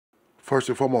First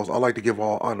and foremost, I'd like to give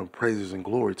all honor, praises, and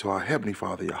glory to our Heavenly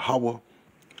Father, Yahweh,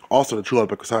 also the true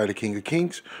Abakasai, the King of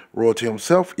Kings, royalty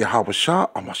himself, Yahweh Shah,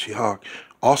 Amashiach,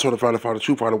 also the Father,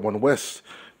 true Father, One West.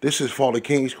 This is Fallen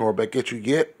Kings, coming back at you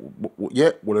yet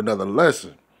with another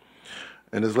lesson.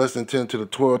 And this lesson 10 to the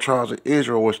 12 tribes of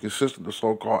Israel, which consists of the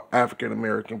so-called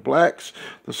African-American blacks,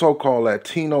 the so-called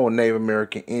Latino and Native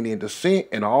American Indian descent,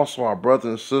 and also our brothers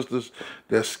and sisters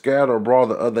that scatter abroad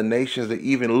the other nations that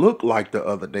even look like the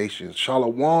other nations.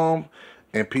 Shalom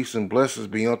and peace and blessings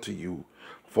be unto you.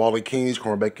 Fallen Kings,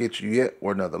 coming back at you yet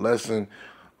with another lesson.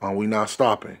 We not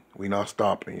stopping. We not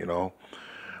stopping, you know.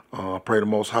 Pray the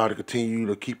Most High to continue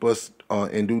to keep us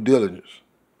in due diligence.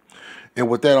 And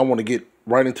with that, I want to get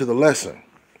right into the lesson.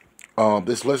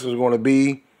 This lesson is going to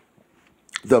be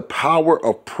the power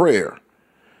of prayer.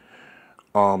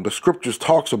 The scriptures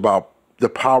talks about the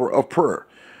power of prayer.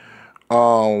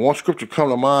 One scripture come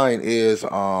to mind is,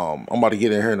 I'm about to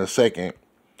get in here in a second,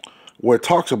 where it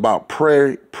talks about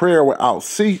prayer without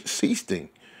ceasing.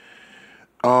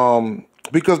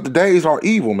 Because the days are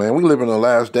evil, man. We live in the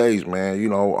last days, man. You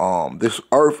know, this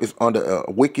earth is under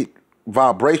a wicked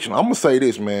vibration. I'm gonna say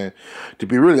this, man, to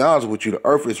be really honest with you, the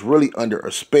earth is really under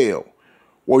a spell.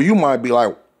 Well, you might be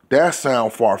like, that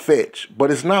sound far-fetched,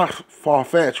 but it's not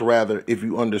far-fetched, rather, if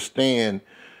you understand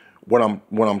what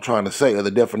I'm trying to say, or the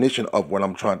definition of what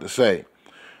I'm trying to say.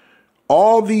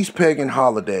 All these pagan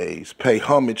holidays pay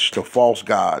homage to false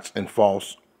gods and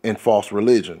false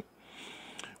religion,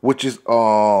 which is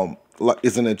an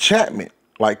enchantment.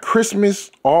 Like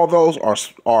Christmas, all those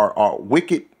are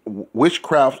wicked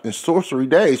witchcraft and sorcery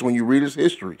days. When you read its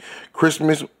history,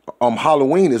 Christmas,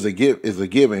 Halloween is a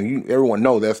given. Everyone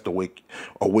know that's a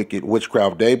wicked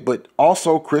witchcraft day. But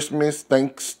also Christmas,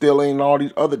 Thanksgiving, and all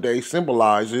these other days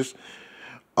symbolizes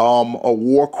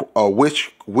a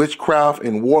witchcraft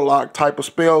and warlock type of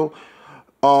spell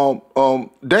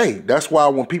day. That's why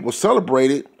when people celebrate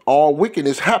it, all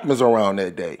wickedness happens around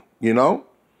that day. You know,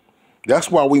 that's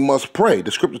why we must pray.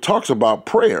 The scripture talks about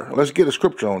prayer. Let's get a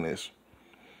scripture on this.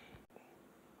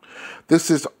 This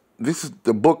is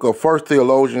the book of 1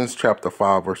 Thessalonians chapter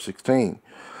 5, verse 16.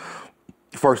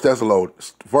 1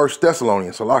 Thessalonians,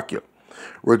 Salakia.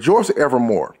 Rejoice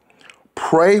evermore.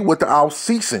 Pray without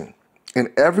ceasing. In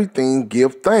everything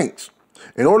give thanks.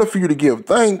 In order for you to give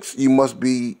thanks, you must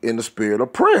be in the spirit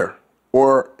of prayer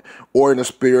or in the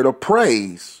spirit of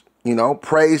praise. You know,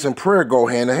 praise and prayer go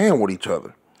hand in hand with each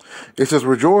other. It says,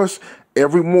 rejoice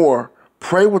evermore.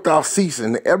 Pray without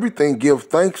ceasing. In everything give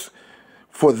thanks.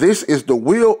 For this is the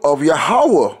will of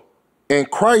Yahweh and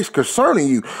Christ concerning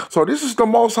you. So this is the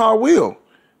Most High will,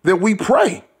 that we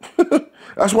pray.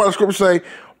 That's why the scriptures say,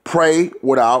 pray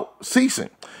without ceasing.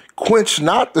 Quench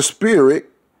not the spirit,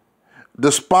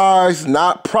 despise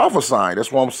not prophesying.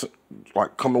 That's why I'm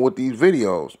like coming with these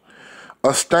videos.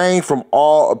 Abstain from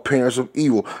all appearance of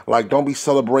evil. Like, don't be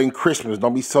celebrating Christmas.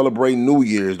 Don't be celebrating New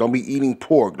Year's. Don't be eating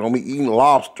pork. Don't be eating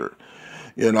lobster.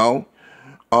 You know?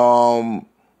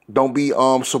 Don't be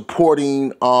supporting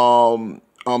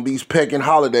these pagan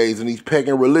holidays and these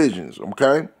pagan religions,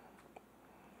 okay?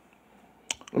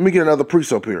 Let me get another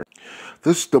precept here.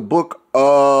 This is the book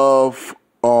of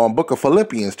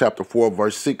Philippians, chapter 4,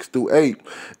 verse 6 through 8.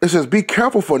 It says, be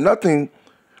careful for nothing,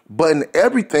 but in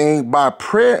everything by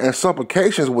prayer and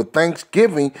supplications with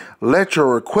thanksgiving, let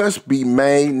your requests be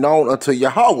made known unto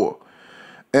Yahweh.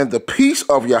 And the peace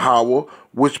of Yahweh,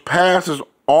 which passes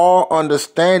all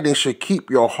understanding, should keep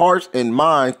your hearts and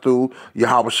mind through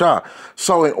Yahweh Shah.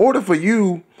 So in order for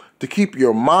you to keep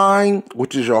your mind,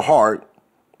 which is your heart,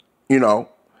 you know,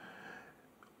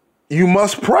 you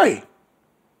must pray.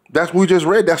 That's what we just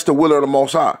read. That's the will of the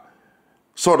Most High.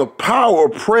 So the power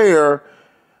of prayer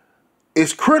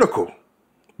is critical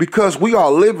because we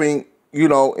are living, you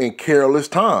know, in careless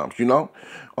times, you know.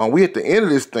 We at the end of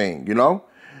this thing, you know,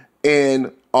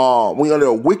 and we under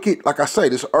a wicked, like I say,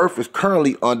 this earth is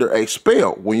currently under a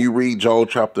spell. When you read Joel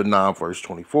chapter 9, verse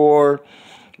 24,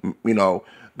 you know,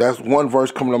 that's one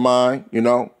verse coming to mind, you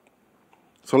know.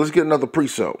 So let's get another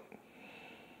precept.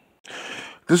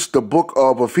 This is the book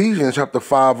of Ephesians chapter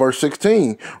 5, verse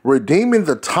 16. Redeeming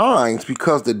the times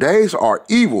because the days are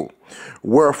evil.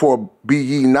 Wherefore be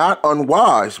ye not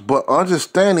unwise, but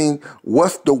understanding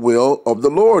what the will of the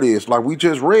Lord is. Like we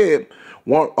just read.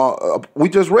 We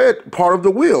just read part of the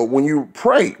will when you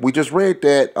pray. We just read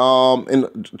that in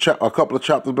a couple of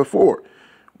chapters before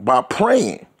by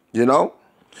praying, you know.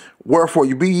 Wherefore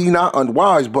you be ye not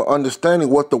unwise, but understanding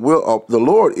what the will of the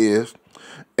Lord is,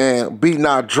 and be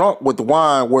not drunk with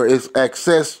wine where is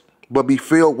excess, but be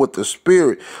filled with the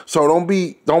Spirit. So don't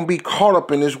be caught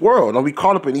up in this world. Don't be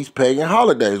caught up in these pagan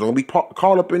holidays. Don't be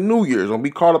caught up in New Year's. Don't be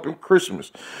caught up in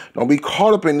Christmas. Don't be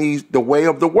caught up in the way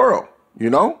of the world, you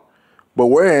know? But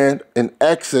we're in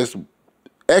excess,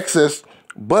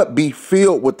 but be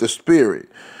filled with the Spirit,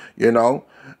 you know?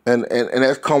 And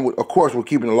that's come with, of course, we're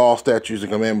keeping the law, statutes,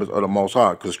 and commandments of the Most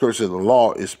High, because Scripture says the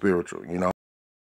law is spiritual, you know?